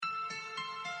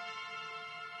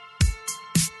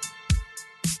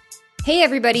Hey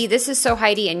everybody, this is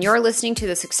Heidi, and you're listening to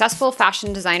the Successful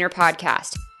Fashion Designer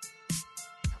Podcast.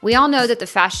 We all know that the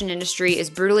fashion industry is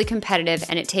brutally competitive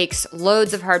and it takes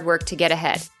loads of hard work to get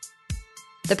ahead.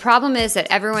 The problem is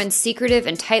that everyone's secretive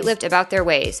and tight-lipped about their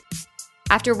ways.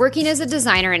 After working as a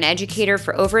designer and educator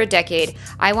for over a decade,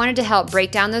 I wanted to help break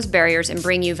down those barriers and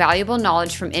bring you valuable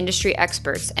knowledge from industry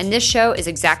experts, and this show is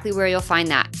exactly where you'll find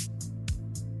that.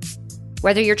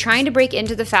 Whether you're trying to break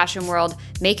into the fashion world,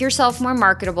 make yourself more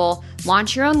marketable,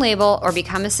 launch your own label, or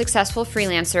become a successful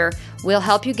freelancer, we'll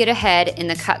help you get ahead in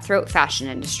the cutthroat fashion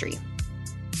industry.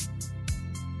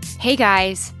 Hey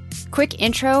guys, quick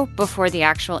intro before the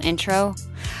actual intro.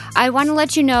 I want to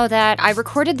let you know that I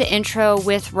recorded the intro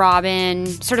with Robin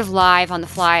sort of live on the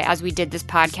fly as we did this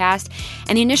podcast,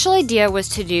 and the initial idea was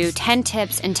to do 10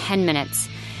 tips in 10 minutes.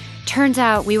 Turns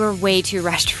out we were way too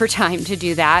rushed for time to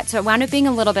do that, so it wound up being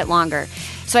a little bit longer.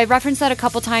 So I referenced that a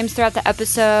couple times throughout the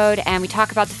episode, and we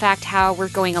talk about the fact how we're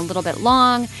going a little bit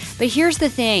long. But here's the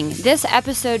thing. This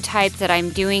episode type that I'm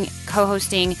doing,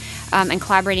 co-hosting and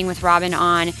collaborating with Robin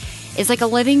on is like a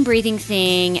living, breathing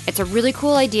thing. It's a really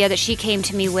cool idea that she came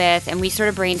to me with, and we sort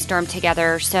of brainstormed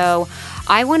together. So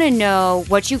I want to know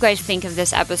what you guys think of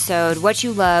this episode, what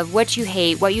you love, what you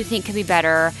hate, what you think could be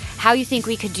better, how you think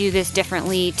we could do this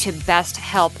differently to best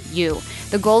help you.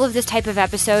 The goal of this type of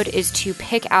episode is to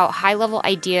pick out high-level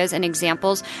ideas and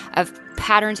examples of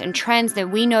patterns and trends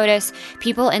that we notice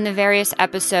people in the various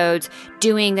episodes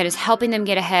doing that is helping them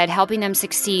get ahead, helping them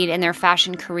succeed in their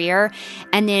fashion career,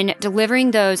 and then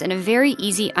delivering those in a very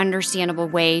easy, understandable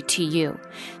way to you.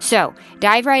 So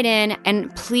dive right in,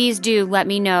 and please do let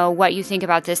me know what you think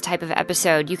about this type of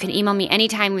episode. You can email me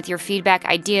anytime with your feedback,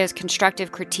 ideas,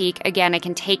 constructive critique. Again, I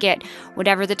can take it,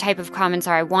 whatever the type of comments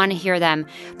are. I want to hear them.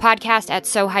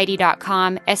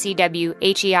 podcast@sewheidi.com,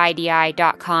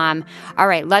 SEWHEIDI.com. All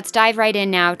right, let's dive right in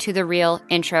now to the real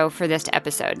intro for this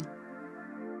episode.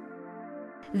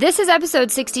 This is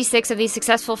episode 66 of the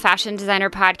Successful Fashion Designer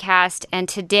Podcast, and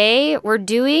today we're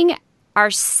doing our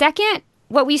second,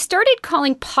 what we started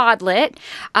calling Podlet.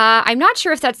 I'm not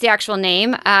sure if that's the actual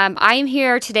name. I am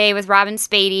here today with Robin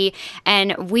Spady,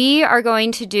 and we are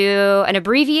going to do an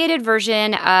abbreviated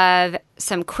version of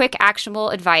some quick actionable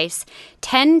advice,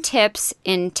 10 tips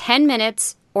in 10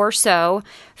 minutes or so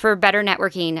for better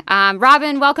networking.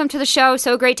 Robin, welcome to the show.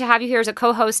 So great to have you here as a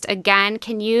co-host again.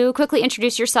 Can you quickly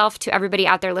introduce yourself to everybody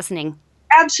out there listening?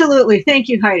 Absolutely. Thank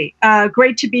you, Heidi.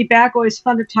 Great to be back. Always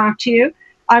fun to talk to you.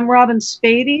 I'm Robin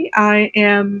Spady. I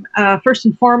am first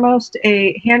and foremost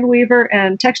a hand weaver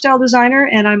and textile designer,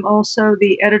 and I'm also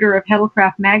the editor of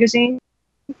Heddlecraft magazine.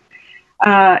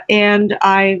 And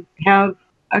I have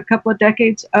a couple of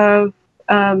decades of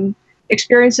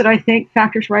experience that I think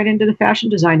factors right into the fashion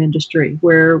design industry,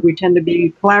 where we tend to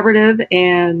be collaborative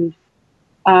and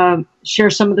share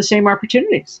some of the same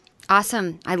opportunities.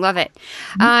 Awesome. I love it.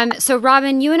 So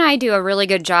Robin, you and I do a really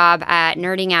good job at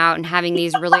nerding out and having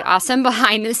these really awesome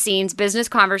behind the scenes business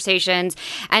conversations.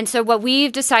 And so what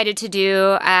we've decided to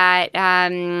do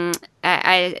and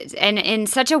in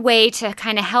such a way to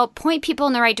kind of help point people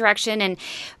in the right direction and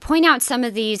point out some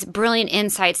of these brilliant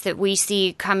insights that we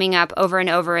see coming up over and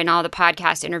over in all the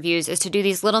podcast interviews is to do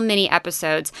these little mini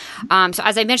episodes. So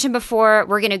as I mentioned before,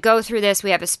 we're going to go through this.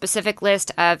 We have a specific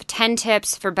list of 10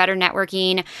 tips for better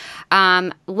networking.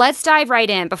 Let's dive right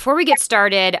in. Before we get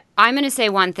started, I'm going to say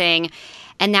one thing,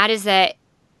 and that is that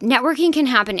networking can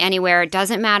happen anywhere. It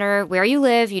doesn't matter where you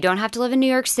live. You don't have to live in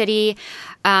New York City.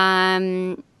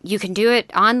 You can do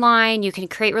it online. You can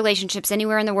create relationships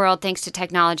anywhere in the world thanks to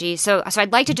technology. So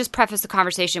I'd like to just preface the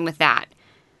conversation with that.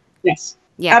 Yes,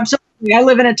 yeah, absolutely. I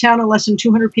live in a town of less than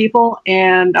 200 people,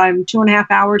 and I'm 2.5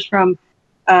 hours from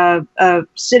a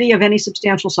city of any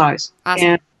substantial size.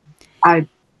 Awesome. And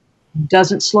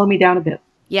doesn't slow me down a bit.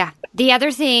 Yeah. The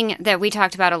other thing that we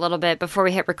talked about a little bit before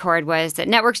we hit record was that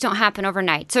networks don't happen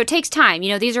overnight. So it takes time.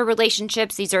 You know, these are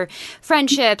relationships, these are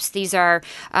friendships, these are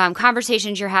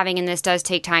conversations you're having, and this does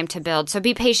take time to build. So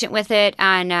be patient with it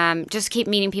and just keep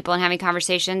meeting people and having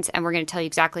conversations, and we're going to tell you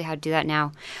exactly how to do that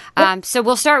now. So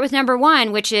we'll start with number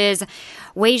one, which is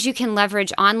ways you can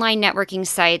leverage online networking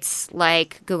sites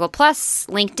like Google+,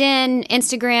 LinkedIn,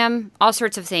 Instagram, all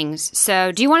sorts of things.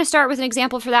 So do you want to start with an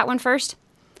example for that one first?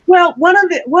 Well, one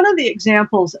of the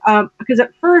examples, because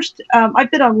at first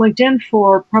I've been on LinkedIn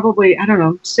for probably,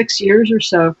 6 years or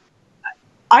so.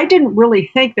 I didn't really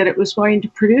think that it was going to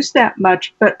produce that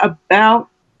much, but about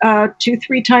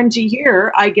 2-3 times a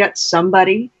year, I get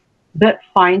somebody that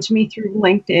finds me through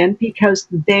LinkedIn because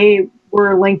they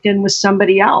were linked in with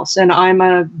somebody else, and I'm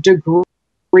a degree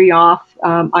degree off.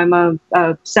 I'm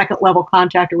a second level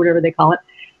contact or whatever they call it.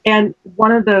 And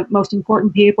one of the most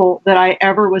important people that I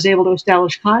ever was able to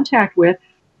establish contact with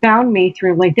found me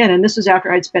through LinkedIn. And this was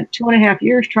after I'd spent 2.5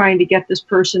 years trying to get this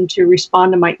person to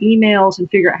respond to my emails and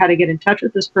figure out how to get in touch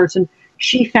with this person.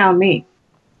 She found me.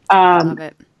 Love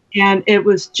it. And it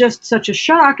was just such a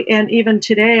shock. And even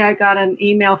today, I got an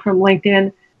email from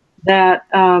LinkedIn that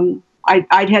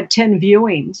I'd had 10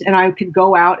 viewings, and I could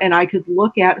go out and I could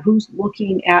look at who's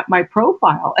looking at my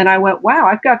profile. And I went, wow,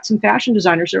 I've got some fashion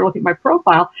designers that are looking at my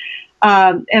profile.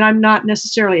 And I'm not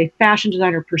necessarily a fashion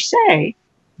designer per se,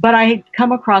 but I had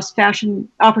come across fashion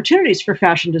opportunities for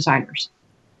fashion designers.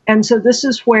 And so this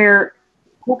is where,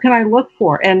 what can I look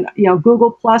for? And,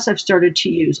 Google Plus I've started to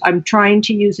use. I'm trying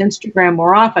to use Instagram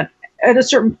more often. At a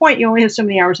certain point, you only have so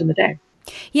many hours in the day.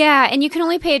 Yeah, and you can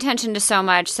only pay attention to so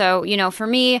much. So, for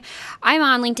me, I'm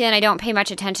on LinkedIn. I don't pay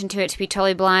much attention to it, to be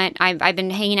totally blunt. I've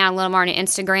been hanging out a little more on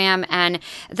Instagram, and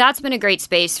that's been a great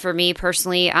space for me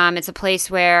personally. It's a place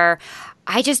where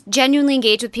I just genuinely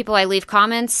engage with people. I leave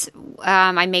comments.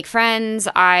 I make friends.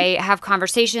 I have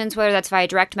conversations, whether that's via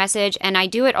direct message. And I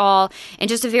do it all in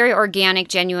just a very organic,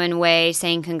 genuine way,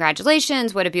 saying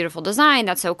congratulations, what a beautiful design.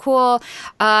 That's so cool.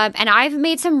 And I've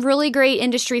made some really great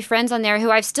industry friends on there who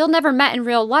I've still never met in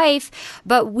real life,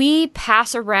 but we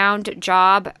pass around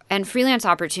job and freelance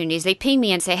opportunities. They ping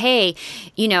me and say, hey,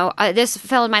 this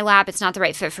fell in my lap. It's not the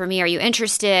right fit for me. Are you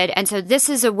interested? And so this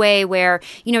is a way where,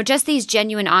 just these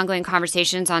genuine ongoing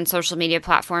conversations on social media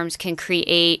platforms can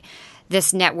create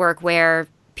this network where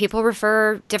people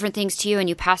refer different things to you and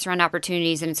you pass around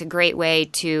opportunities, and it's a great way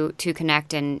to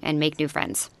connect and make new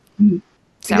friends. Mm-hmm.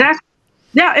 So. Exactly.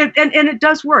 Yeah, and it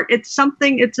does work. It's a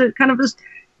kind of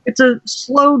it's a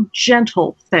slow,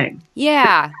 gentle thing.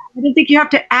 Yeah. I don't think you have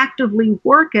to actively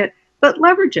work it, but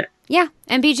leverage it. Yeah,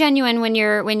 and be genuine when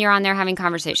you're on there having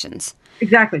conversations.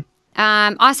 Exactly.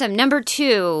 Awesome. Number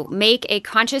 2, make a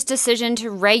conscious decision to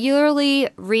regularly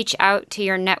reach out to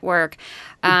your network.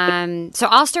 So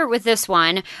I'll start with this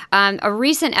one. A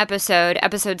recent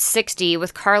episode 60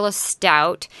 with Carla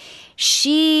Stout.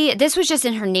 This was just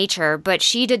in her nature, but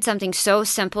she did something so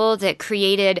simple that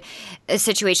created a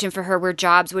situation for her where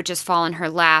jobs would just fall in her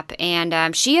lap.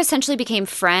 And she essentially became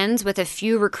friends with a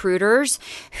few recruiters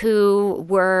who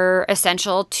were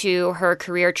essential to her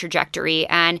career trajectory.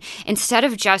 And instead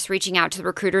of just reaching out to the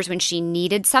recruiters when she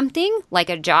needed something, like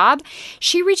a job,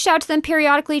 she reached out to them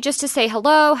periodically just to say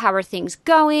hello, how are things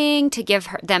going, to give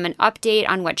them an update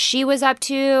on what she was up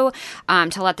to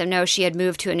let them know she had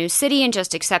moved to a new city and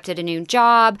just accepted a new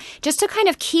job, just to kind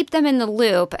of keep them in the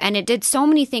loop. And it did so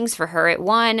many things for her. It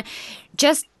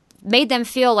just made them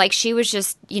feel like she was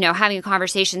just, having a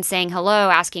conversation, saying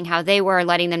hello, asking how they were,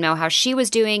 letting them know how she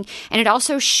was doing. And it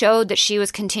also showed that she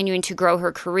was continuing to grow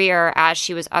her career as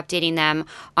she was updating them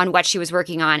on what she was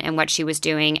working on and what she was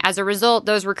doing. As a result,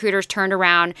 those recruiters turned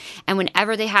around, and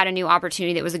whenever they had a new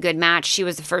opportunity that was a good match, she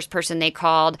was the first person they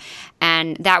called.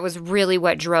 And that was really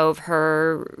what drove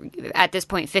her, at this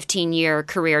point, 15-year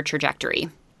career trajectory.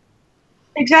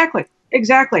 Exactly.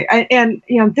 And,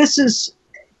 this is,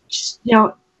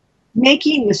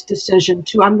 making this decision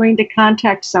to, I'm going to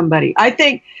contact somebody. I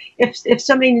think if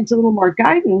somebody needs a little more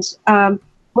guidance,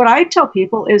 what I tell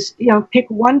people is, pick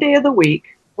one day of the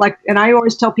week, and I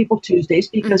always tell people Tuesdays,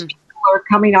 because people are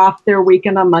coming off their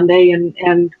weekend on Monday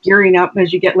and gearing up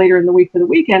as you get later in the week for the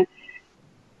weekend.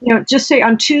 Just say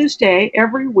on Tuesday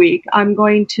every week, I'm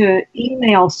going to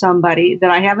email somebody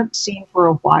that I haven't seen for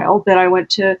a while, that I went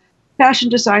to fashion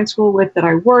design school with, that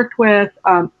I worked with,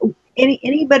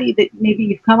 anybody that maybe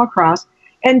you've come across,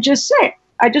 and just say,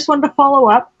 I just wanted to follow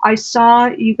up. I saw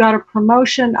you got a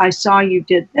promotion. I saw you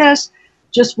did this.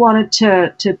 Just wanted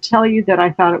to tell you that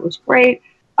I thought it was great.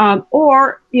 And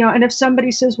if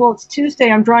somebody says, well, it's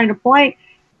Tuesday, I'm drawing a blank,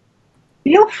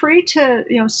 feel free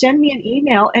to, send me an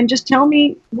email and just tell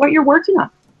me what you're working on.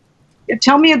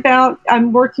 Tell me about,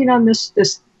 I'm working on this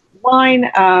line,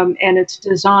 and it's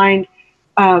designed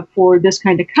for this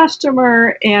kind of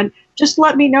customer, and just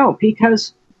let me know,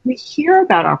 because we hear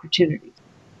about opportunities.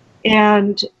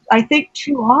 And I think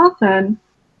too often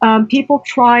people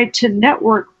try to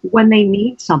network when they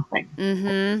need something.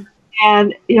 Mm-hmm.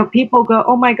 And, people go,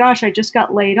 oh my gosh, I just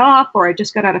got laid off, or I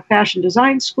just got out of fashion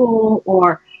design school,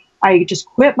 or I just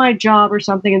quit my job or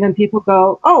something. And then people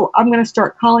go, oh, I'm going to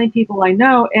start calling people I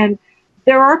know. And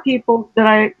there are people that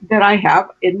I have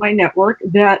in my network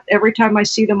that every time I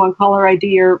see them on caller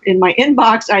ID or in my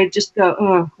inbox, I just go,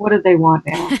 oh, what do they want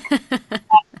now?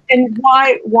 And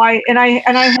why? And I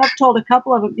have told a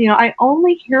couple of them, I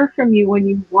only hear from you when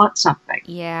you want something.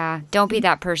 Yeah, don't be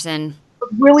that person.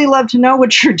 I'd really love to know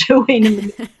what you're doing in the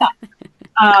meantime.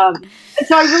 Um, and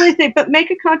so I really think, but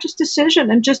make a conscious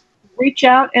decision and just reach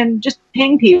out and just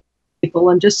ping people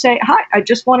and just say, hi, I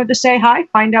just wanted to say hi,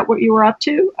 find out what you were up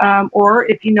to. Or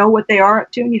if you know what they are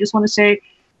up to and you just want to say,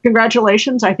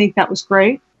 congratulations, I think that was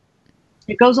great.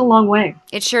 It goes a long way.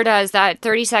 It sure does. That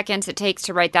 30 seconds it takes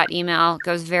to write that email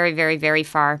goes very, very, very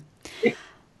far.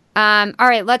 All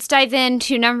right, let's dive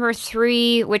into number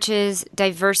 3, which is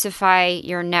diversify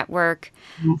your network.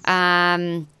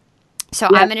 Yes. So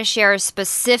I'm going to share a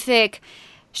specific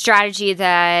strategy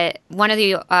that one of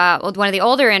the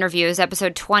older interviews,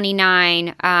 episode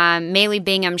 29, Maylee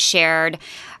Bingham shared.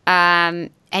 And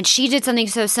she did something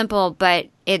so simple, but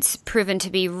it's proven to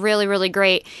be really, really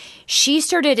great. She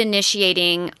started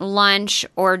initiating lunch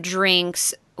or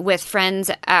drinks with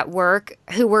friends at work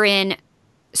who were in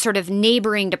sort of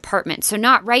neighboring departments. So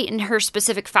not right in her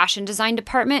specific fashion design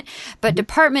department, but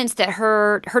departments that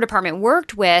her department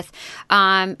worked with.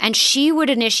 And she would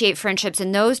initiate friendships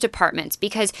in those departments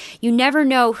because you never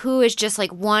know who is just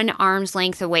like one arm's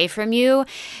length away from you.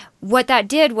 What that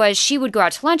did was she would go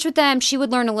out to lunch with them. She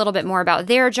would learn a little bit more about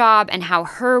their job and how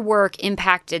her work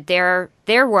impacted their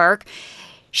work.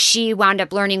 She wound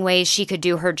up learning ways she could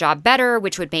do her job better,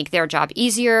 which would make their job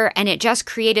easier. And it just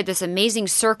created this amazing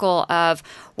circle of,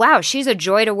 wow, she's a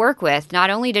joy to work with. Not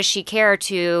only does she care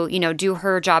to, do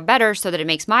her job better so that it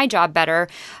makes my job better,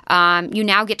 you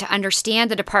now get to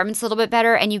understand the departments a little bit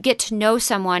better and you get to know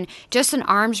someone just an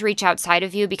arm's reach outside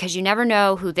of you because you never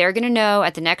know who they're going to know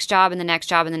at the next job and the next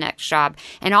job and the next job.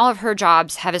 And all of her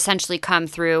jobs have essentially come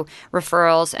through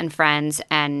referrals and friends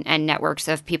and networks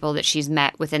of people that she's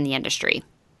met within the industry.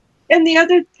 And the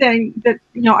other thing that,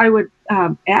 I would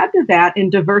add to that in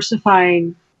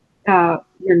diversifying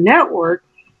your network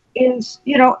is,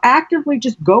 actively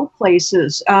just go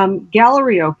places,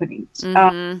 gallery openings,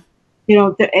 anything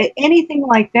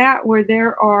like that where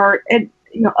there are,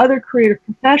 other creative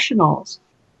professionals.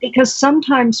 Because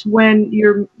sometimes when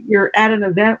you're at an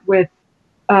event with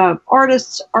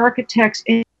artists, architects,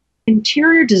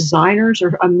 interior designers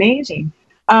are amazing,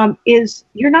 is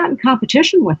you're not in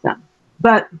competition with them.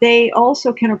 But they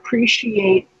also can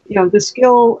appreciate, the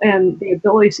skill and the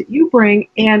abilities that you bring.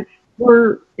 And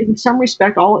we're, in some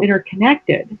respect, all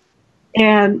interconnected.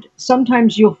 And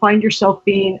sometimes you'll find yourself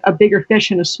being a bigger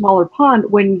fish in a smaller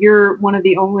pond when you're one of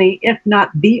the only, if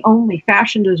not the only,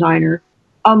 fashion designer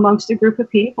amongst a group of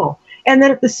people. And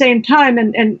then at the same time,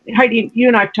 and Heidi, you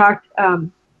and I have talked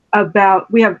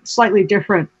about, we have slightly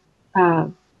different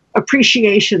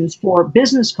appreciations for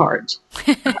business cards.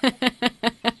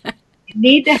 You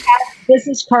need to have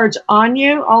business cards on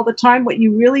you all the time. What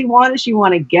you really want is you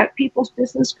want to get people's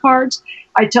business cards.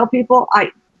 I tell people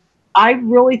I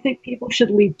really think people should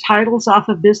leave titles off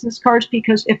of business cards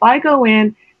because if I go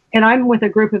in and I'm with a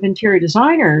group of interior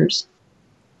designers,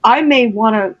 I may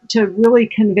want to really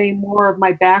convey more of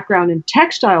my background in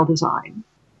textile design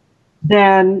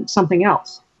than something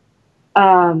else.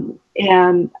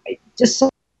 And just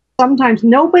sometimes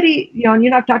nobody, and you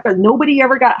know, I've talked about nobody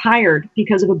ever got hired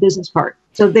because of a business card.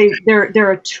 So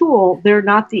they're a tool. They're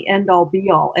not the end all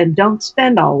be all. And don't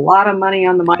spend a lot of money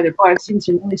on them either. Boy, I've seen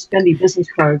some really spendy business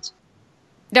cards.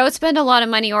 Don't spend a lot of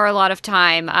money or a lot of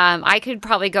time. I could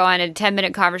probably go on a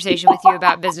 10-minute conversation with you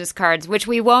about business cards, which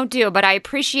we won't do, but I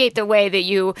appreciate the way that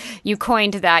you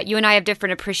coined that. You and I have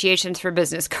different appreciations for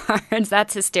business cards.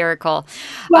 That's hysterical.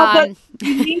 Well, but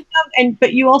you need them,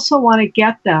 but you also want to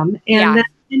get them. And yeah.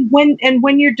 And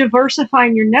when you're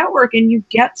diversifying your network and you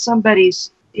get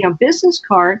somebody's business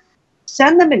card,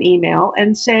 send them an email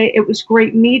and say, it was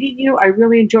great meeting you. I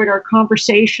really enjoyed our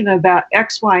conversation about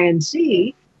X, Y, and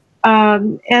Z.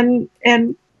 And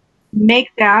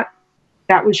make that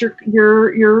was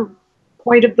your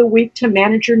point of the week to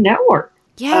manage your network.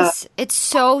 Yes, it's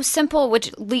so simple,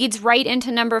 which leads right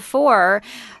into number 4,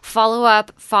 follow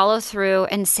up, follow through,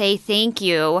 and say thank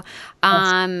you.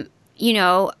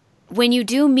 When you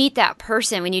do meet that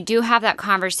person, when you do have that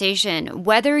conversation,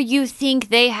 whether you think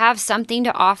they have something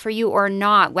to offer you or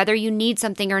not, whether you need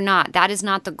something or not, that is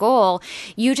not the goal.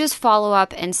 You just follow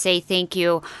up and say thank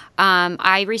you.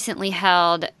 I recently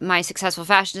held my Successful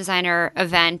Fashion Designer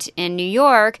event in New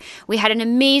York. We had an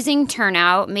amazing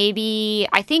turnout.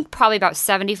 I think probably about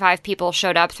 75 people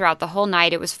showed up throughout the whole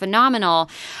night. It was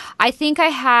phenomenal. I think I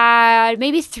had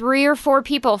maybe 3 or 4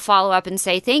 people follow up and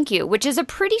say thank you, which is a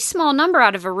pretty small number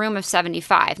out of a room of of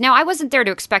 75. Now, I wasn't there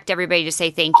to expect everybody to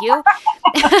say thank you,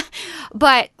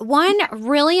 but one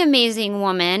really amazing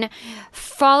woman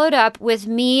followed up with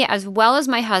me as well as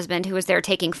my husband, who was there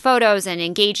taking photos and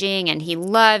engaging, and he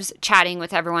loves chatting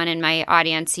with everyone in my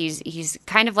audience. He's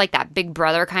kind of like that big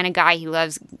brother kind of guy. He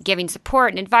loves giving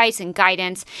support and advice and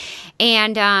guidance.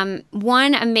 And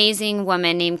one amazing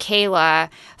woman named Kayla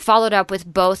followed up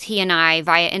with both he and I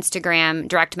via Instagram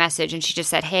direct message, and she just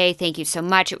said, "Hey, thank you so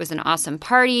much. It was an awesome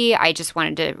party. I just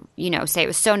wanted to, say it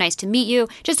was so nice to meet you."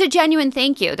 Just a genuine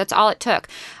thank you. That's all it took.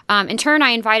 In turn,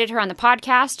 I invited her on the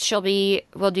podcast.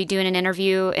 We'll be doing an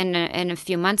interview in a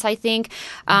few months, I think.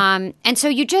 And so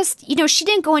you just, she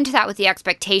didn't go into that with the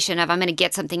expectation of I'm going to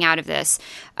get something out of this.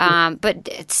 But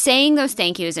saying those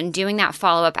thank yous and doing that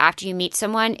follow up after you meet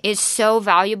someone is so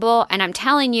valuable. And I'm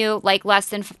telling you, like less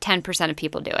than 10% of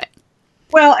people do it.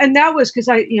 Well, and that was because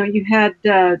you had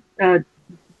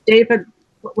David,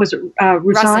 was it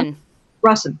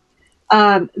Russin?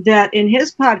 That in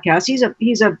his podcast,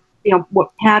 he's a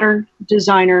pattern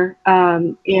designer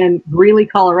in Greeley,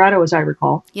 Colorado, as I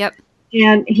recall. Yep.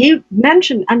 And he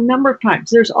mentioned a number of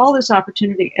times, there's all this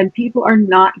opportunity and people are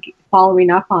not following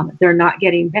up on it. They're not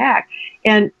getting back.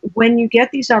 And when you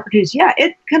get these opportunities,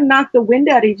 it can knock the wind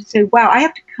out of you to say, wow, I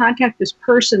have to contact this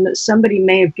person that somebody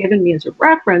may have given me as a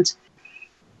reference.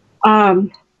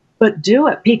 But do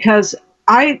it, because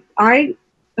I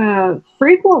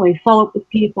frequently follow up with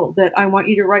people that I want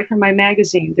you to write for my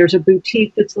magazine. There's a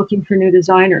boutique that's looking for new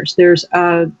designers. There's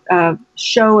a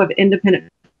show of independent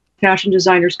fashion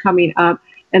designers coming up,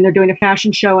 and they're doing a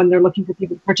fashion show and they're looking for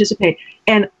people to participate.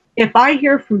 And if I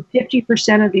hear from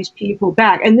 50% of these people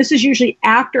back, and this is usually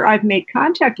after I've made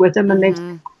contact with them and they've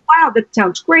said, wow, that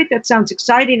sounds great, that sounds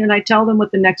exciting, and I tell them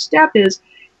what the next step is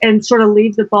and sort of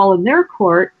leave the ball in their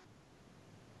court,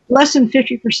 less than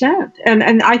 50%.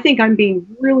 And I think I'm being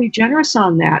really generous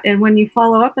on that. And when you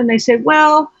follow up and they say,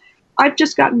 well, I've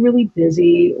just gotten really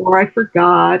busy, or I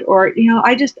forgot, or,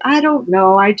 I don't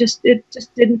know. It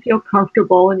just didn't feel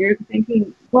comfortable. And you're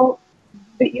thinking, well,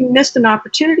 but you missed an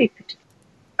opportunity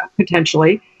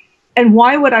potentially. And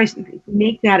why would I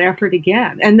make that effort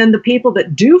again? And then the people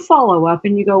that do follow up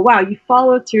and you go, wow, you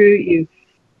followed through,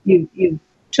 you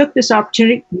took this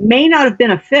opportunity, may not have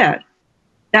been a fit.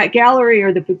 That gallery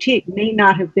or the boutique may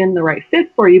not have been the right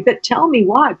fit for you, but tell me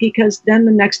why, because then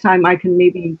the next time I can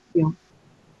maybe,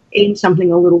 aim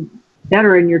something a little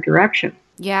better in your direction.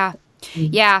 Yeah.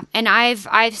 Yeah. And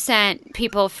I've sent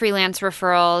people freelance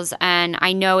referrals, and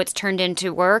I know it's turned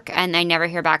into work, and I never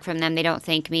hear back from them. They don't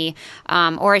thank me.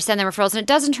 Or I send them referrals and it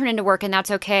doesn't turn into work, and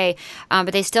that's okay.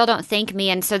 But they still don't thank me.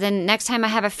 And so then next time I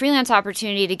have a freelance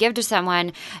opportunity to give to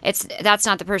someone, that's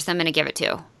not the person I'm going to give it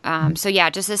to. So yeah,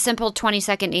 just a simple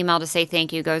 20-second email to say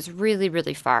thank you goes really,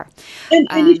 really far. And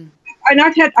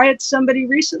I had somebody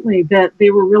recently that they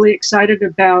were really excited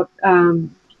about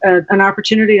an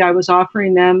opportunity I was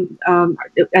offering them,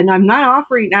 and I'm not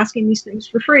asking these things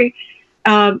for free.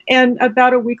 And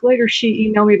about a week later, she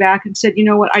emailed me back and said, you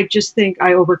know what, I just think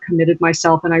I overcommitted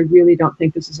myself, and I really don't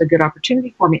think this is a good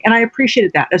opportunity for me. And I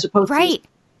appreciated that, as opposed to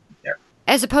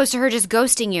as opposed to her just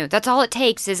ghosting you. That's all it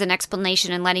takes is an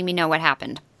explanation and letting me know what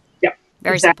happened.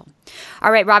 Very simple.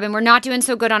 All right, Robin, we're not doing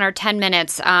so good on our 10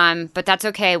 minutes, but that's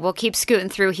okay. We'll keep scooting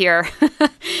through here.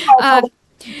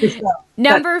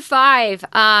 Number 5,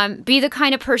 be the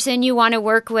kind of person you want to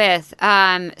work with.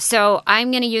 So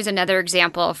I'm going to use another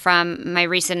example from my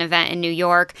recent event in New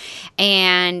York.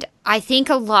 And I think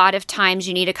a lot of times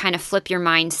you need to kind of flip your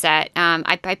mindset.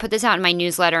 I put this out in my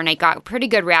newsletter, and I got pretty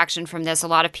good reaction from this. A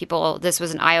lot of people, this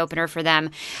was an eye-opener for them.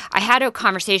 I had a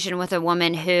conversation with a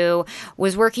woman who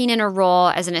was working in a role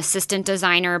as an assistant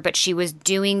designer, but she was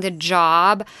doing the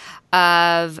job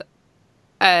of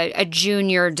a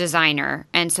junior designer.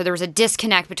 And so there was a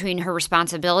disconnect between her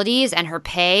responsibilities and her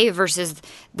pay versus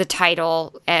the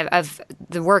title of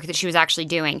the work that she was actually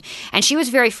doing. And she was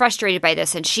very frustrated by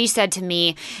this. And she said to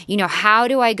me, how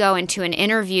do I go into an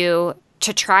interview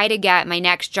to try to get my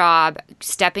next job,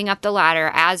 stepping up the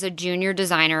ladder as a junior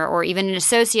designer or even an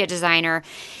associate designer,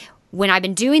 when I've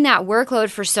been doing that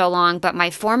workload for so long, but my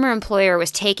former employer was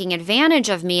taking advantage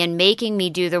of me and making me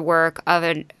do the work of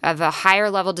a higher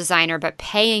level designer, but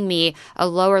paying me a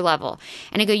lower level.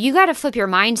 And I go, you got to flip your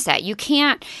mindset. You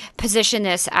can't position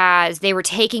this as they were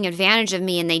taking advantage of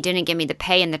me and they didn't give me the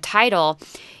pay and the title.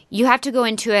 You have to go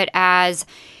into it as,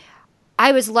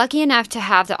 I was lucky enough to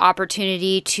have the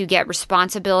opportunity to get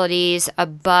responsibilities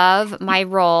above my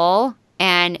role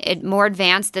and more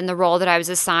advanced than the role that I was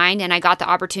assigned. And I got the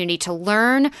opportunity to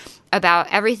learn about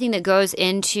everything that goes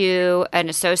into an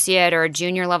associate or a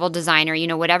junior level designer,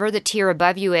 whatever the tier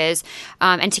above you is,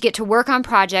 and to get to work on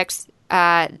projects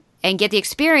and get the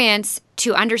experience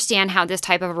to understand how this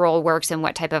type of role works and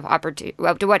what type of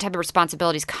what type of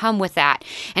responsibilities come with that.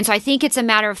 And so I think it's a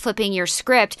matter of flipping your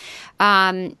script,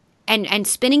 and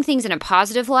spinning things in a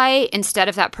positive light instead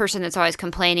of that person that's always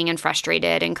complaining and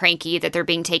frustrated and cranky that they're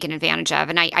being taken advantage of.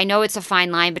 And I know it's a fine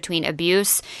line between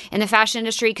abuse in the fashion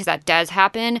industry, because that does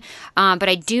happen. But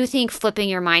I do think flipping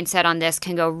your mindset on this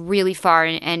can go really far,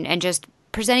 and just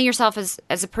presenting yourself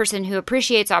as a person who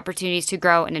appreciates opportunities to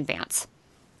grow and advance.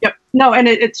 Yep. No, and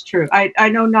it's true. I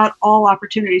know not all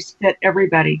opportunities fit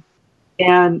everybody.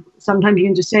 And sometimes you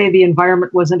can just say the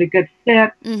environment wasn't a good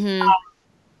fit. Mm-hmm.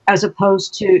 As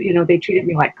opposed to, they treated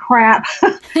me like crap.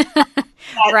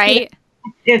 Right.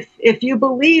 If you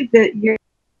believe that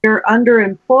you're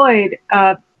underemployed,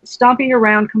 stomping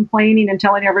around complaining and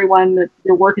telling everyone that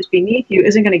your work is beneath you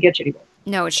isn't going to get you anywhere.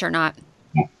 No, it's sure not.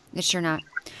 Yeah. It's sure not.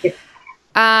 Yeah.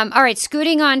 All right,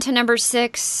 scooting on to number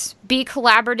 6, be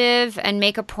collaborative and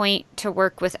make a point to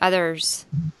work with others.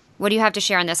 What do you have to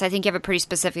share on this? I think you have a pretty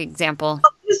specific example.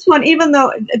 This one, even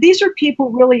though these are people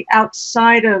really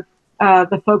outside of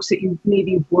the folks that you may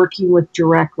be working with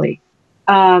directly.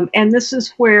 And this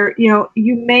is where,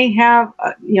 you may have,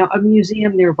 a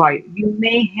museum nearby. You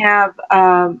may have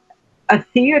a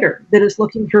theater that is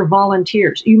looking for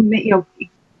volunteers. You may,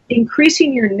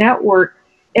 increasing your network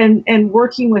and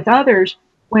working with others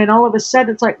when all of a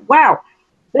sudden it's like, wow,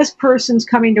 this person's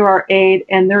coming to our aid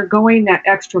and they're going that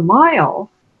extra mile,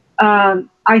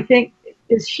 I think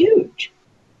is huge.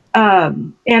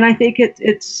 And I think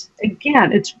it's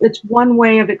one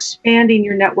way of expanding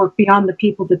your network beyond the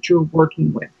people that you're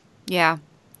working with. Yeah.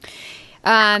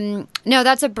 No,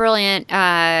 that's a brilliant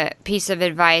piece of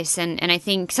advice. And I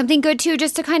think something good too,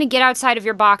 just to kind of get outside of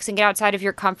your box and get outside of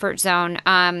your comfort zone.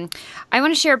 I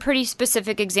want to share a pretty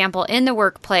specific example in the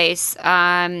workplace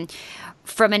from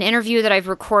an interview that I've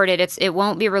recorded. It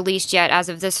won't be released yet as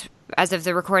of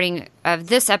the recording of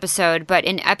this episode, but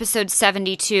in episode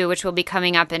 72, which will be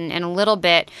coming up in a little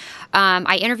bit,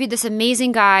 I interviewed this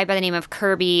amazing guy by the name of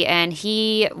Kirby, and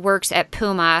he works at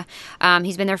Puma.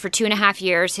 He's been there for 2.5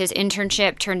 years. His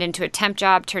internship turned into a temp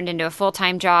job, turned into a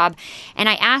full-time job, and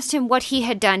I asked him what he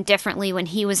had done differently when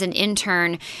he was an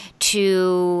intern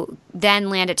to then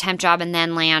land a temp job and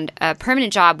then land a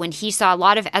permanent job when he saw a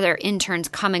lot of other interns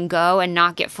come and go and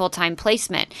not get full-time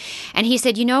placement. And he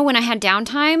said, when I had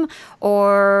downtime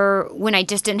or when I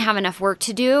just didn't have enough work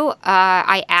to do,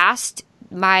 I asked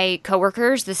my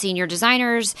coworkers, the senior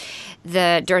designers,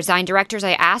 the design directors,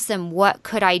 I asked them, what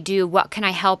could I do? What can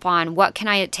I help on? What can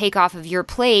I take off of your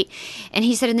plate? And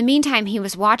he said in the meantime, he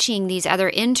was watching these other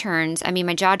interns. I mean,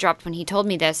 my jaw dropped when he told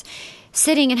me this,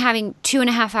 sitting and having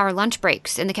 2.5-hour lunch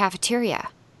breaks in the cafeteria.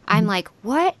 I'm like,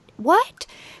 what?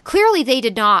 Clearly they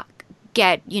did not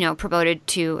get, promoted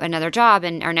to another job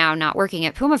and are now not working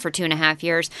at Puma for 2.5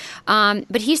 years.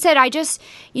 But he said, I just,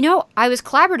 I was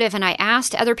collaborative and I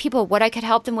asked other people what I could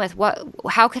help them with.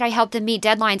 How could I help them meet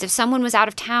deadlines? If someone was out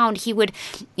of town, he would,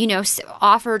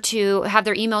 offer to have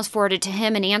their emails forwarded to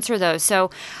him and answer those. So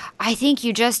I think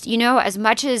you just, as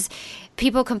much as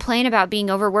people complain about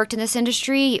being overworked in this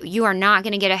industry, you are not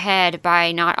going to get ahead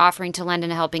by not offering to lend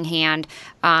a helping hand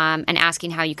and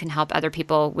asking how you can help other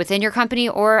people within your company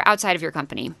or outside of your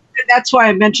company. That's why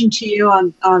I mentioned to you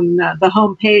on the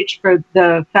homepage for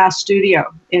the Fast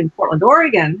Studio in Portland,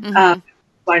 Oregon, design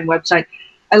website.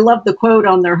 I love the quote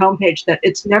on their homepage that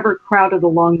it's never crowded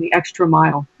along the extra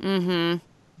mile. Mm-hmm.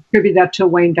 Attribute that to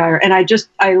Wayne Dyer. And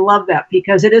I love that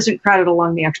because it isn't crowded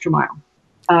along the extra mile.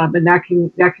 And that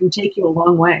can take you a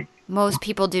long way. Most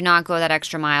people do not go that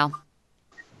extra mile.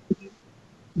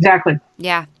 Exactly.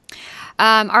 Yeah.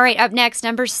 All right. Up next,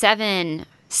 number 7,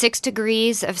 6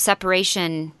 degrees of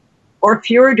separation. Or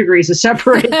fewer degrees of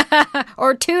separation.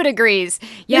 Or 2 degrees.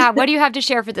 Yeah. What do you have to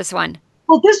share for this one?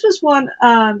 Well, this was one,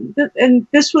 and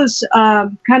this was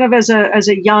kind of as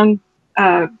a young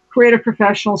creative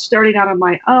professional starting out on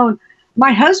my own.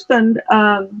 My husband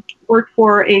worked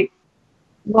for a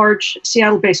large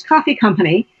Seattle-based coffee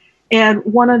company, and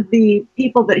one of the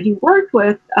people that he worked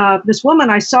with, this woman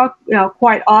I saw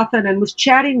quite often and was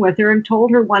chatting with her and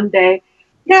told her one day,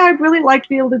 yeah, I'd really like to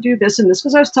be able to do this and this,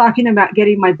 because I was talking about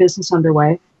getting my business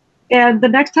underway. And the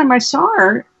next time I saw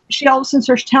her, she all of a sudden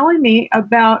starts telling me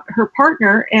about her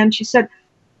partner, and she said,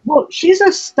 well, she's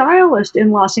a stylist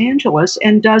in Los Angeles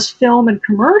and does film and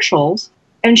commercials,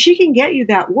 and she can get you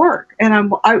that work. And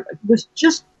I was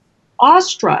just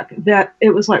awestruck that it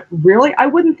was like, really? I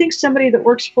wouldn't think somebody that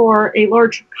works for a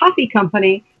large coffee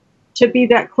company to be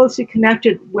that closely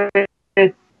connected with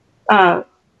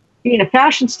being a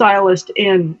fashion stylist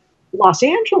in Los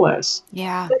Angeles.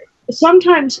 Yeah. But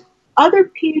sometimes Other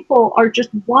people are just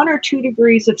 1 or 2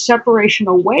 degrees of separation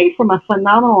away from a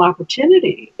phenomenal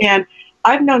opportunity. And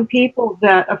I've known people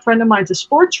that a friend of mine's a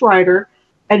sports writer,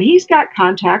 and he's got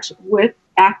contacts with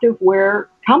activewear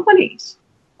companies.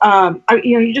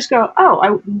 You just go, oh,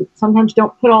 I sometimes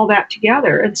don't put all that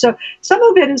together. And so some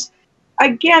of it is,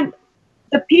 again,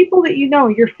 the people that you know,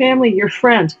 your family, your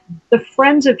friends, the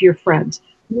friends of your friends,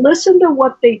 listen to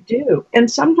what they do. And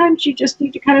sometimes you just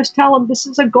need to kind of tell them, this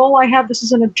is a goal I have, this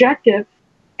is an objective,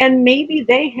 and maybe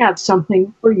they have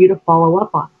something for you to follow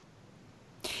up on.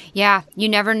 Yeah, you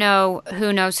never know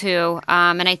who knows who.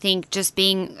 And I think just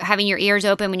having your ears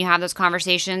open when you have those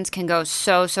conversations can go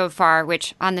so far,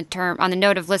 which on the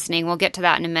note of listening, we'll get to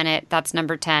that in a minute. That's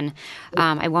number 10.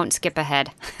 I won't skip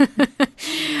ahead.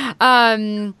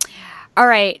 All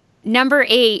right. Number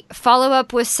 8, follow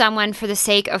up with someone for the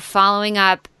sake of following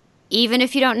up, even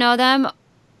if you don't know them,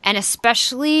 and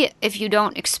especially if you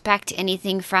don't expect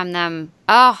anything from them.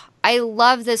 Oh, I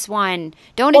love this one.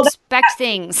 Don't expect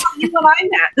things. You and I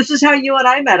met. This is how you and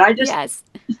I met. I just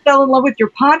fell in love with your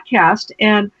podcast,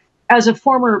 and as a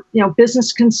former,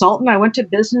 business consultant, I went to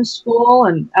business school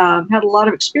and had a lot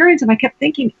of experience. And I kept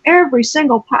thinking, every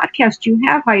single podcast you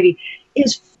have, Heidi,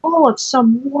 is full of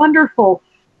some wonderful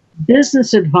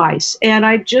business advice. And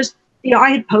I just, I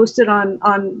had posted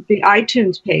on the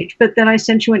iTunes page, but then I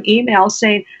sent you an email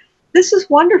saying, this is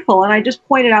wonderful. And I just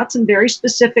pointed out some very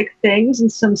specific things and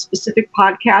some specific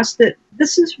podcasts that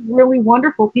this is really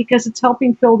wonderful because it's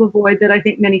helping fill the void that I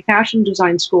think many fashion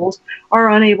design schools are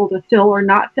unable to fill or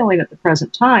not filling at the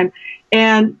present time.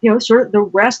 And, sort of the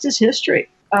rest is history.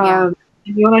 You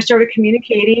and I started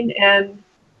communicating, and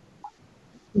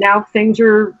now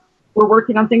we're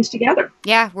working on things together.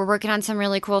 Yeah, we're working on some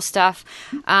really cool stuff.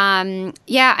 I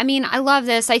love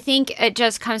this. I think it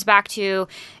just comes back to,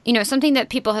 something that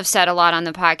people have said a lot on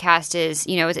the podcast is,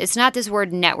 it's not this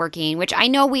word networking, which I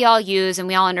know we all use and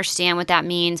we all understand what that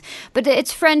means, but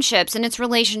it's friendships and it's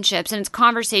relationships and it's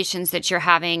conversations that you're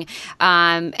having.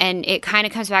 And it kind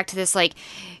of comes back to this, like,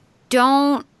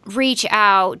 don't reach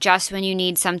out just when you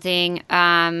need something.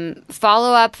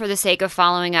 Follow up for the sake of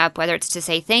following up, whether it's to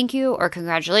say thank you or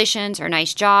congratulations or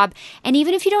nice job. And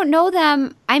even if you don't know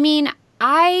them,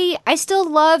 I still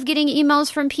love getting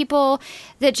emails from people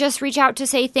that just reach out to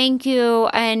say thank you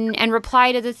and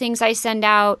reply to the things I send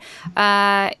out.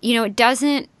 Don't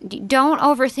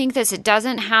overthink this. It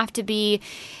doesn't have to be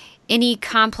any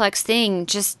complex thing.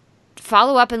 Just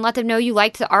follow up and let them know you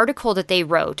liked the article that they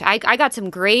wrote. I got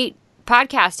some great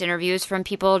podcast interviews from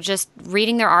people just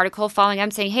reading their article, following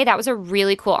up, saying, hey, that was a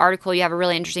really cool article. You have a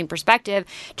really interesting perspective.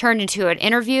 Turned into an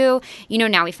interview.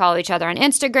 Now we follow each other on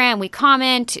Instagram. We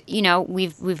comment.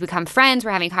 We've become friends.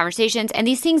 We're having conversations. And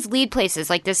these things lead places,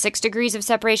 like this 6 degrees of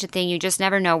separation thing. You just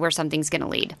never know where something's going to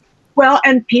lead. Well,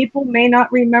 and people may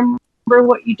not remember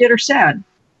what you did or said,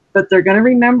 but they're going to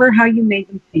remember how you made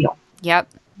them feel. Yep.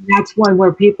 That's one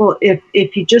where people,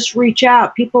 if you just reach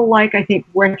out, people I think,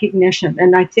 recognition.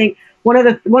 And I think one of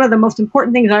the most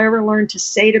important things I ever learned to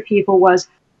say to people was,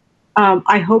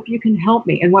 I hope you can help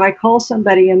me. And when I call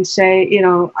somebody and say,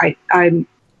 I'm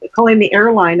calling the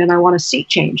airline and I want a seat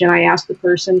change, and I ask the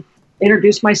person,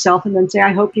 introduce myself, and then say,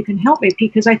 I hope you can help me,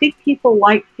 because I think people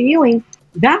like feeling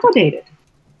validated.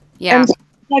 Yeah. And if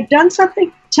I've done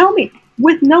something, tell me,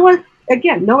 with no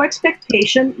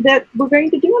expectation that we're going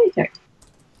to do anything.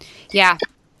 Yeah.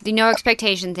 The no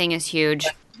expectation thing is huge.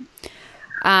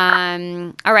 All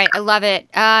right. I love it.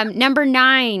 Number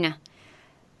 9,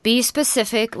 be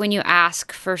specific when you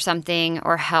ask for something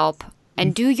or help,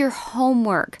 and do your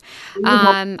homework.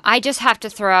 I just have to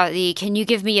throw out the, can you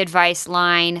give me advice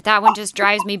line? That one just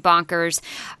drives me bonkers.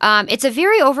 It's a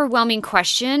very overwhelming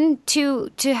question to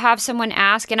have someone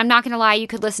ask. And I'm not going to lie, you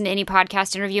could listen to any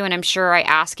podcast interview and I'm sure I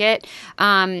ask it.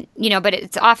 But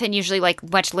it's often usually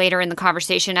like much later in the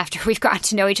conversation after we've gotten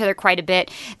to know each other quite a bit.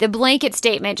 The blanket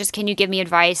statement, just can you give me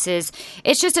advice, it's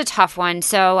just a tough one.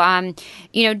 So,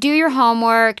 do your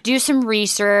homework, do some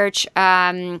research.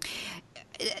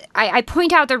 I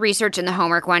point out the research in the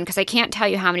homework one because I can't tell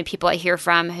you how many people I hear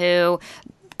from who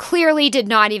clearly did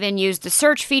not even use the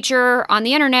search feature on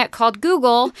the internet called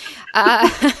Google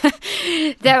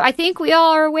that I think we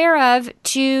all are aware of,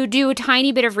 to do a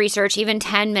tiny bit of research, even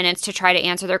 10 minutes to try to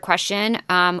answer their question,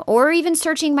 or even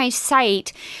searching my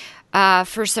site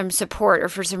for some support or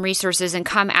for some resources, and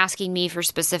come asking me for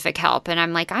specific help. And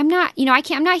I'm like, I'm not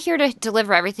here to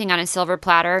deliver everything on a silver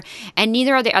platter, and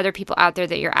neither are the other people out there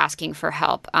that you're asking for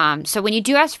help. So when you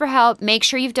do ask for help, make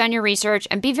sure you've done your research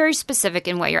and be very specific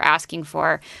in what you're asking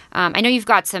for. I know you've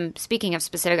got some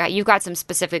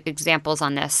specific examples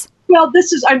on this. Well,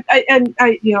 this is,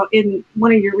 in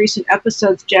one of your recent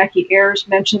episodes, Jackie Ayers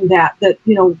mentioned that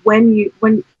when you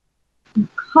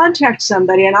contact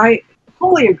somebody, and I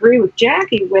fully agree with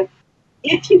Jackie with,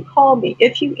 if you call me,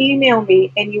 if you email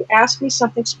me, and you ask me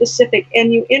something specific,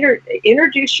 and you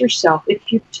introduce yourself,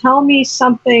 if you tell me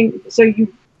something so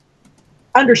you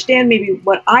understand maybe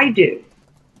what I do,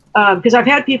 because I've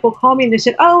had people call me and they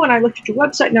said, "Oh, and I looked at your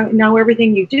website, know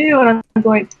everything you do," and I'm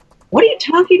going, "What are you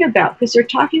talking about?" Because they're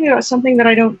talking about something that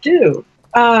I don't do.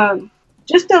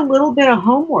 Just a little bit of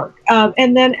homework,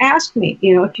 and then ask me.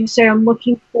 If you say I'm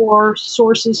looking for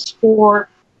sources for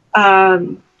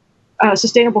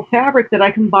sustainable fabric that I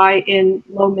can buy in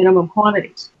low minimum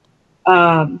quantities.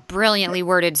 Brilliantly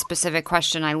worded, specific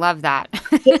question. I love that.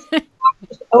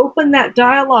 Just open that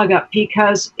dialogue up,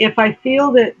 because if I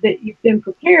feel that you've been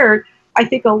prepared, I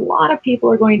think a lot of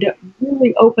people are going to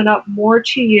really open up more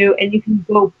to you, and you can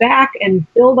go back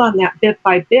and build on that bit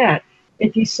by bit.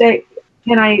 If you say,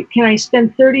 can I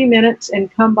spend 30 minutes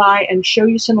and come by and show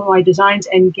you some of my designs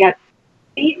and get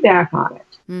feedback on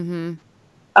it?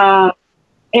 Mm-hmm.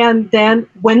 And then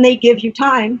when they give you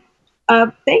time,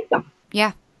 thank them.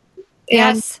 Yeah.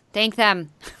 Yes, thank them.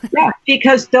 Yeah,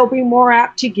 because they'll be more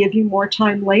apt to give you more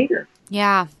time later.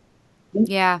 Yeah.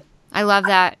 Yeah. I love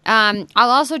that. I'll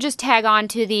also just tag on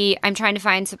to I'm trying to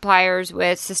find suppliers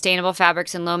with sustainable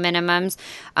fabrics and low minimums.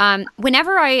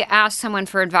 Whenever I ask someone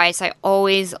for advice, I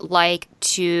always like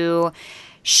to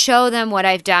show them what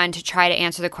I've done to try to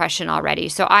answer the question already.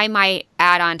 So I might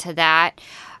add on to that.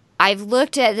 I've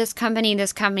looked at this company, and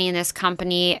this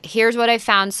company. Here's what I've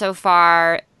found so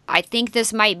far. I think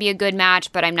this might be a good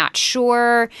match, but I'm not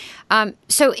sure.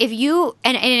 So if you,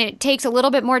 and it takes a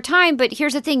little bit more time, but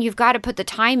here's the thing, you've got to put the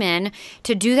time in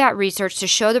to do that research, to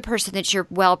show the person that you're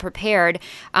well prepared.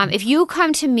 If you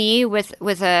come to me with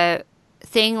a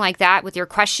thing like that, with your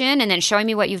question, and then showing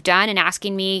me what you've done and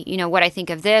asking me, what I think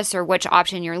of this, or which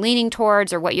option you're leaning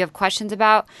towards, or what you have questions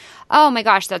about, oh my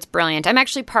gosh, that's brilliant. I'm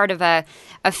actually part of a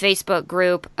Facebook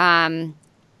group,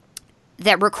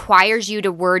 that requires you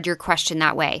to word your question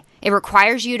that way. It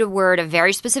requires you to word a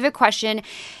very specific question,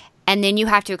 and then you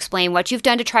have to explain what you've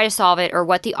done to try to solve it, or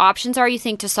what the options are you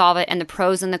think to solve it, and the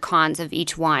pros and the cons of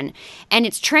each one. And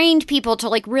it's trained people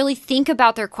to really think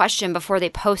about their question before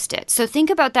they post it. So think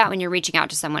about that when you're reaching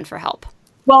out to someone for help.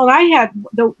 Well, and I had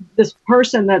this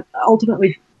person that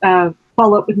ultimately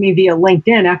followed up with me via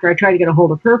LinkedIn after I tried to get a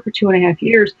hold of her for 2.5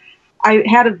 years. I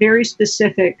had a very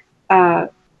specific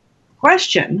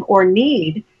question or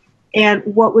need, and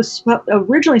what was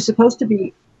originally supposed to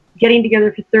be getting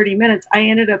together for 30 minutes, I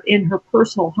ended up in her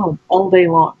personal home all day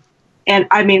long. And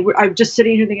I mean, I'm just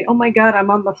sitting here thinking, oh my God, I'm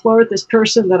on the floor with this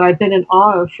person that I've been in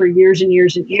awe of for years and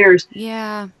years and years.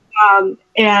 Yeah.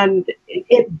 And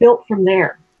it built from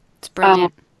there. It's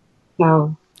brilliant.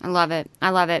 So I love it.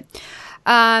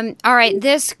 All right.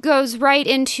 This goes right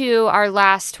into our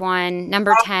last one,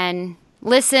 number 10.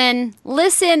 Listen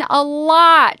a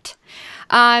lot.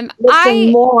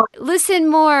 Listen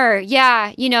more.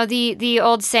 Yeah. The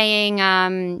old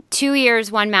saying, 2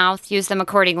 ears, 1 mouth, use them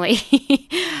accordingly.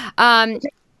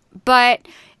 But,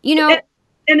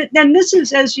 And this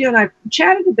is, as you and I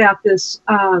chatted about this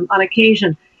on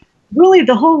occasion, really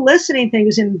the whole listening thing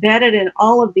is embedded in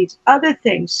all of these other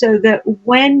things, so that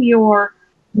when you're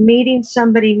meeting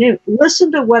somebody new, listen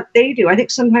to what they do. I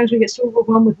think sometimes we get so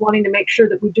overwhelmed with wanting to make sure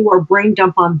that we do our brain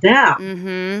dump on them.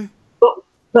 Mm-hmm.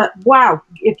 But wow,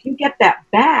 if you get that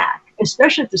back,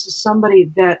 especially if this is somebody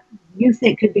that you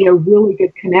think could be a really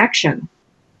good connection,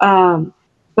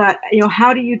 but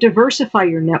how do you diversify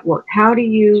your network? How do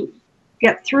you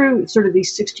get through sort of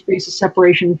these 6 degrees of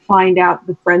separation, find out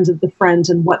the friends of the friends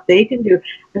and what they can do?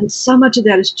 And so much of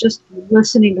that is just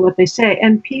listening to what they say.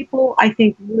 And people, I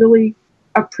think, really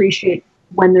appreciate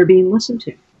when they're being listened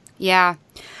to. Yeah.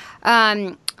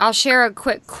 I'll share a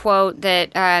quick quote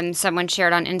that someone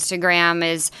shared on Instagram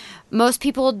is, most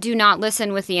people do not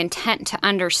listen with the intent to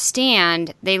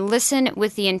understand. They listen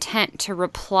with the intent to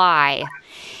reply.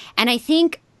 And I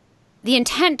think the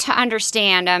intent to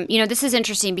understand, this is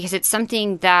interesting because it's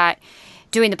something that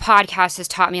doing the podcast has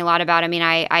taught me a lot about. I mean,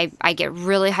 I get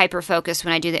really hyper-focused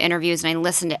when I do the interviews, and I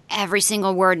listen to every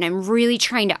single word, and I'm really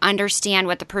trying to understand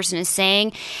what the person is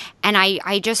saying. And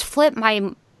I just flip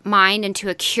my mind into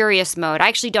a curious mode. I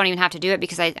actually don't even have to do it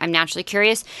because I'm naturally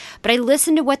curious, but I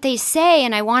listen to what they say,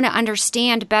 and I want to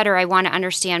understand better. I want to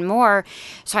understand more.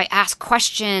 So I ask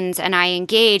questions, and I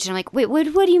engage, and I'm like, wait,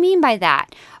 what do you mean by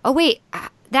that? Oh, wait,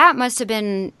 that must have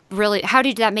been really, how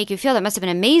did that make you feel? That must have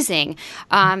been amazing.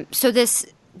 So this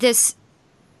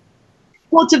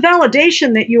Well, it's a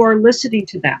validation that you are listening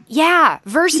to them. Yeah,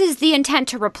 versus the intent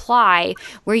to reply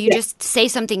where you just say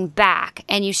something back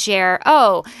and you share,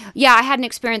 oh, yeah, I had an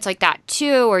experience like that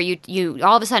too, or you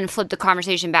all of a sudden flip the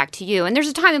conversation back to you. And there's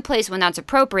a time and place when that's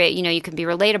appropriate. You can be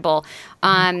relatable.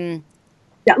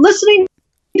 Listening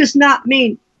does not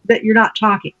mean that you're not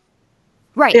talking.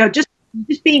 Right.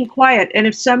 Just being quiet. And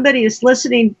if somebody is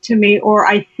listening to me, or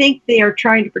I think they are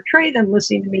trying to portray them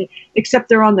listening to me, except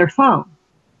they're on their phone.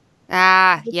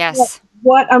 Ah, yes.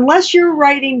 Unless you're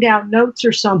writing down notes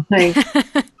or something,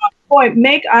 boy,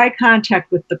 make eye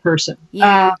contact with the person.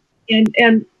 Yeah.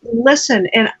 And listen.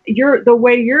 And the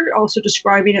way you're also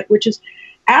describing it, which is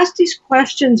ask these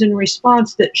questions in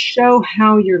response that show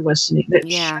how you're listening,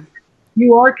 that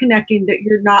you are connecting, that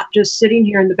you're not just sitting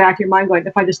here in the back of your mind going,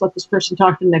 if I just let this person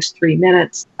talk for the next 3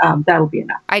 minutes, that'll be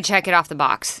enough. I check it off the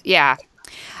box. Yeah.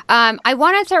 I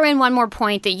want to throw in one more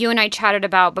point that you and I chatted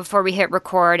about before we hit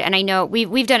record, and I know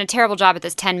we've done a terrible job at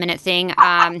this 10-minute thing,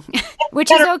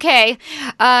 which is okay.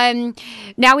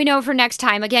 Now we know for next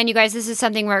time. Again, you guys, this is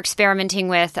something we're experimenting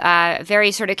with,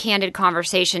 very sort of candid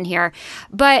conversation here.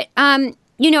 But,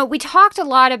 we talked a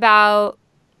lot about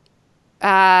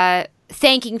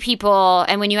thanking people,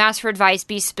 and when you ask for advice,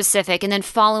 be specific, and then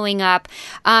following up.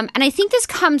 And I think this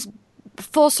comes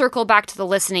full circle back to the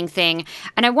listening thing.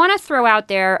 And I want to throw out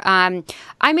there,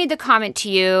 I made the comment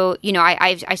to you,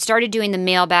 I started doing the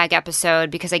mailbag episode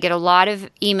because I get a lot of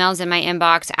emails in my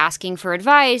inbox asking for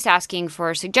advice, asking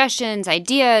for suggestions,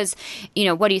 ideas,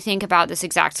 what do you think about this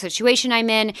exact situation I'm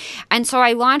in? And so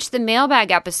I launched the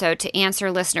mailbag episode to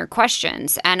answer listener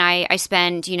questions. And I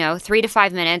spend, 3 to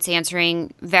 5 minutes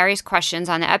answering various questions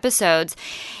on the episodes.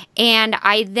 And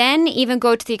I then even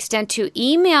go to the extent to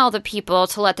email the people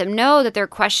to let them know that their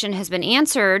question has been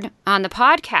answered on the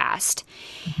podcast.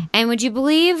 And would you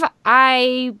believe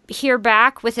I hear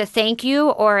back with a thank you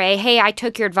or a, hey, I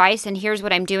took your advice and here's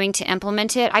what I'm doing to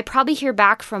implement it? I probably hear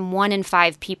back from 1 in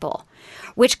 5 people,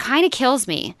 which kind of kills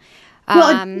me.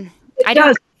 Well, it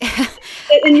does.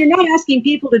 And you're not asking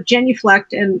people to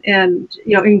genuflect and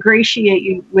ingratiate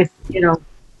you with,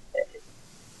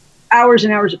 hours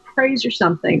and hours of praise or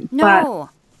something. No.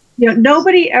 But,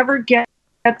 nobody ever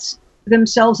gets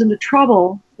themselves into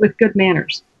trouble with good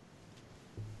manners.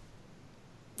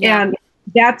 Yeah. And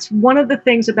that's one of the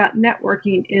things about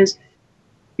networking is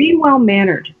be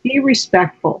well-mannered, be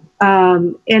respectful,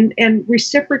 and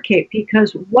reciprocate,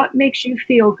 because what makes you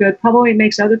feel good probably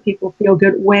makes other people feel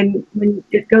good when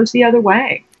it goes the other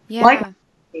way. Yeah.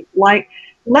 Like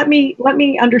let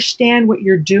me understand what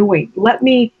you're doing. Let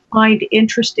me find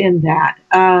interest in that,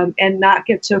 and not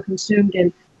get so consumed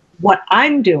in what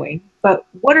I'm doing, but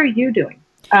what are you doing?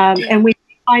 And we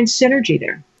find synergy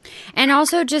there. And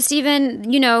also just even,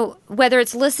 whether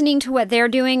it's listening to what they're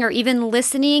doing or even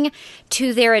listening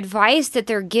to their advice that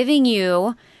they're giving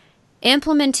you,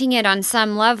 implementing it on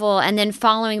some level and then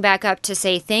following back up to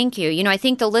say thank you. I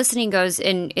think the listening goes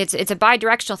in, it's a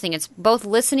bi-directional thing. It's both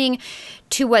listening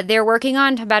to what they're working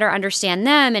on to better understand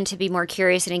them and to be more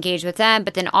curious and engage with them,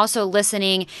 but then also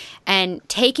listening and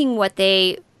taking what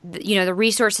they, the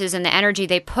resources and the energy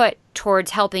they put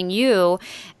towards helping you,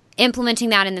 implementing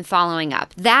that and then following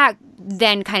up. That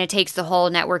then kind of takes the whole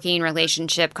networking,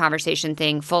 relationship, conversation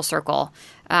thing full circle,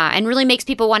 and really makes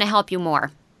people want to help you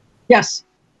more. Yes.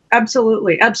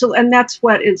 Absolutely. And that's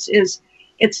what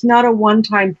it's not a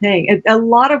one-time thing. A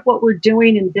lot of what we're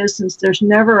doing in business, there's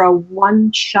never a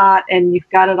one shot and you've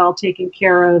got it all taken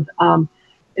care of.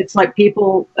 It's like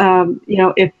people,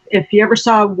 if you ever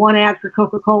saw one ad for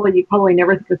Coca-Cola, you probably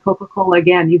never think of Coca-Cola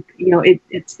again.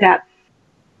 It's that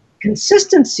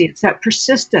consistency, it's that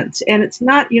persistence, and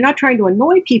you're not trying to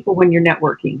annoy people when you're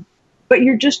networking, but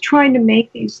you're just trying to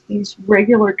make these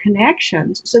regular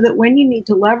connections so that when you need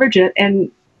to leverage it,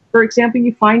 and for example,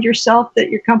 you find yourself that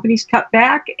your company's cut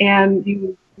back and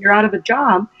you're out of a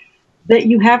job, that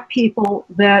you have people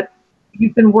that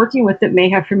you've been working with that may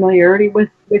have familiarity with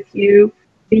you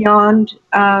beyond, gee,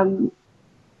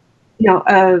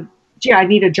 I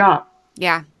need a job.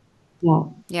 Yeah.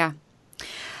 Well, yeah.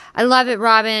 I love it,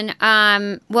 Robin.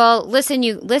 Well, listen,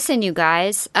 you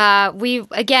guys. We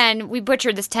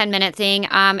butchered this 10-minute thing.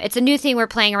 It's a new thing we're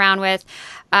playing around with.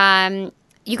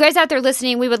 You guys out there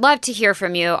listening, we would love to hear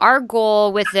from you. Our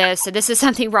goal with this, so this is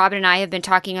something Robin and I have been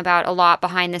talking about a lot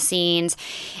behind the scenes,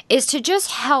 is to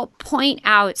just help point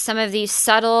out some of these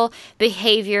subtle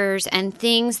behaviors and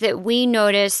things that we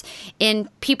notice in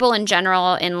people in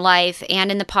general in life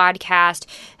and in the podcast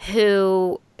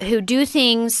who do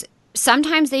things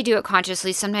sometimes they do it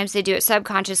consciously, sometimes they do it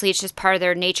subconsciously. It's just part of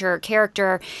their nature or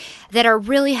character that are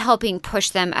really helping push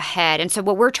them ahead. And so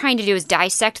what we're trying to do is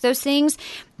dissect those things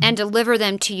and deliver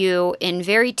them to you in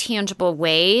very tangible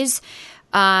ways.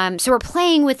 So we're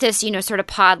playing with this, sort of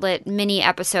Podlet mini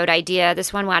episode idea.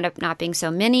 This one wound up not being so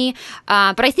mini.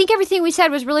 But I think everything we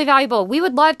said was really valuable. We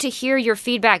would love to hear your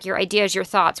feedback, your ideas, your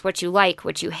thoughts, what you like,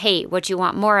 what you hate, what you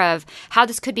want more of, how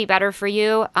this could be better for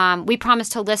you. We promise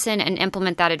to listen and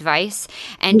implement that advice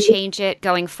and change it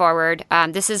going forward.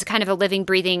 This is kind of a living,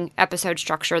 breathing episode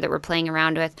structure that we're playing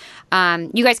around with.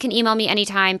 You guys can email me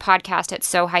anytime,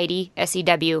 podcast@sewheidi,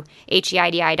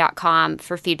 SEWHEIDI.com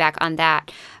for feedback on that.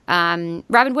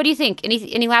 Robin, what do you think?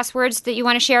 Any last words that you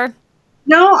want to share?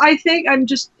 No, I think I'm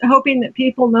just hoping that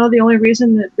people know the only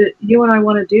reason that you and I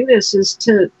want to do this is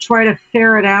to try to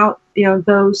ferret out,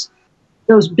 those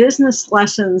business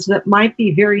lessons that might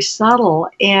be very subtle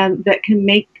and that can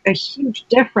make a huge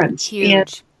difference in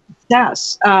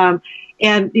success. And,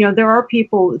 there are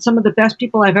people, some of the best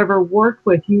people I've ever worked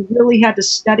with, you really had to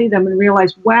study them and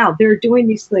realize, wow, they're doing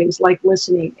these things like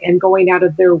listening and going out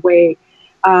of their way,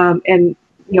 and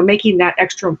making that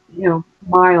extra,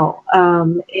 mile,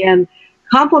 and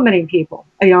complimenting people.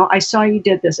 I saw you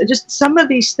did this. And just some of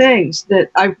these things that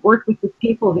I've worked with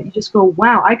people that you just go,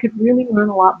 wow, I could really learn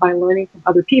a lot by learning from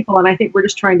other people. And I think we're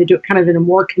just trying to do it kind of in a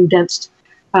more condensed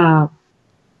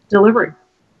delivery.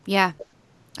 Yeah,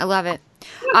 I love it.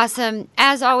 Awesome.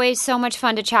 As always, so much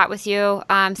fun to chat with you.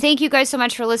 Thank you guys so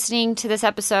much for listening to this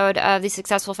episode of the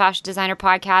Successful Fashion Designer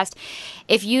Podcast.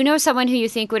 If you know someone who you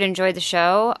think would enjoy the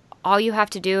show, all you have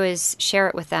to do is share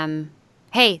it with them.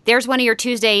 Hey, there's one of your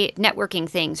Tuesday networking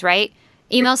things, right?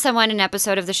 Email someone an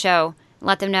episode of the show.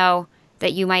 Let them know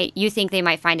that you think they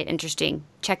might find it interesting.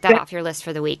 Check that off your list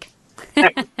for the week.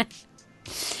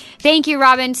 Thank you,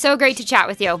 Robin. So great to chat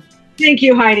with you. Thank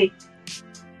you, Heidi.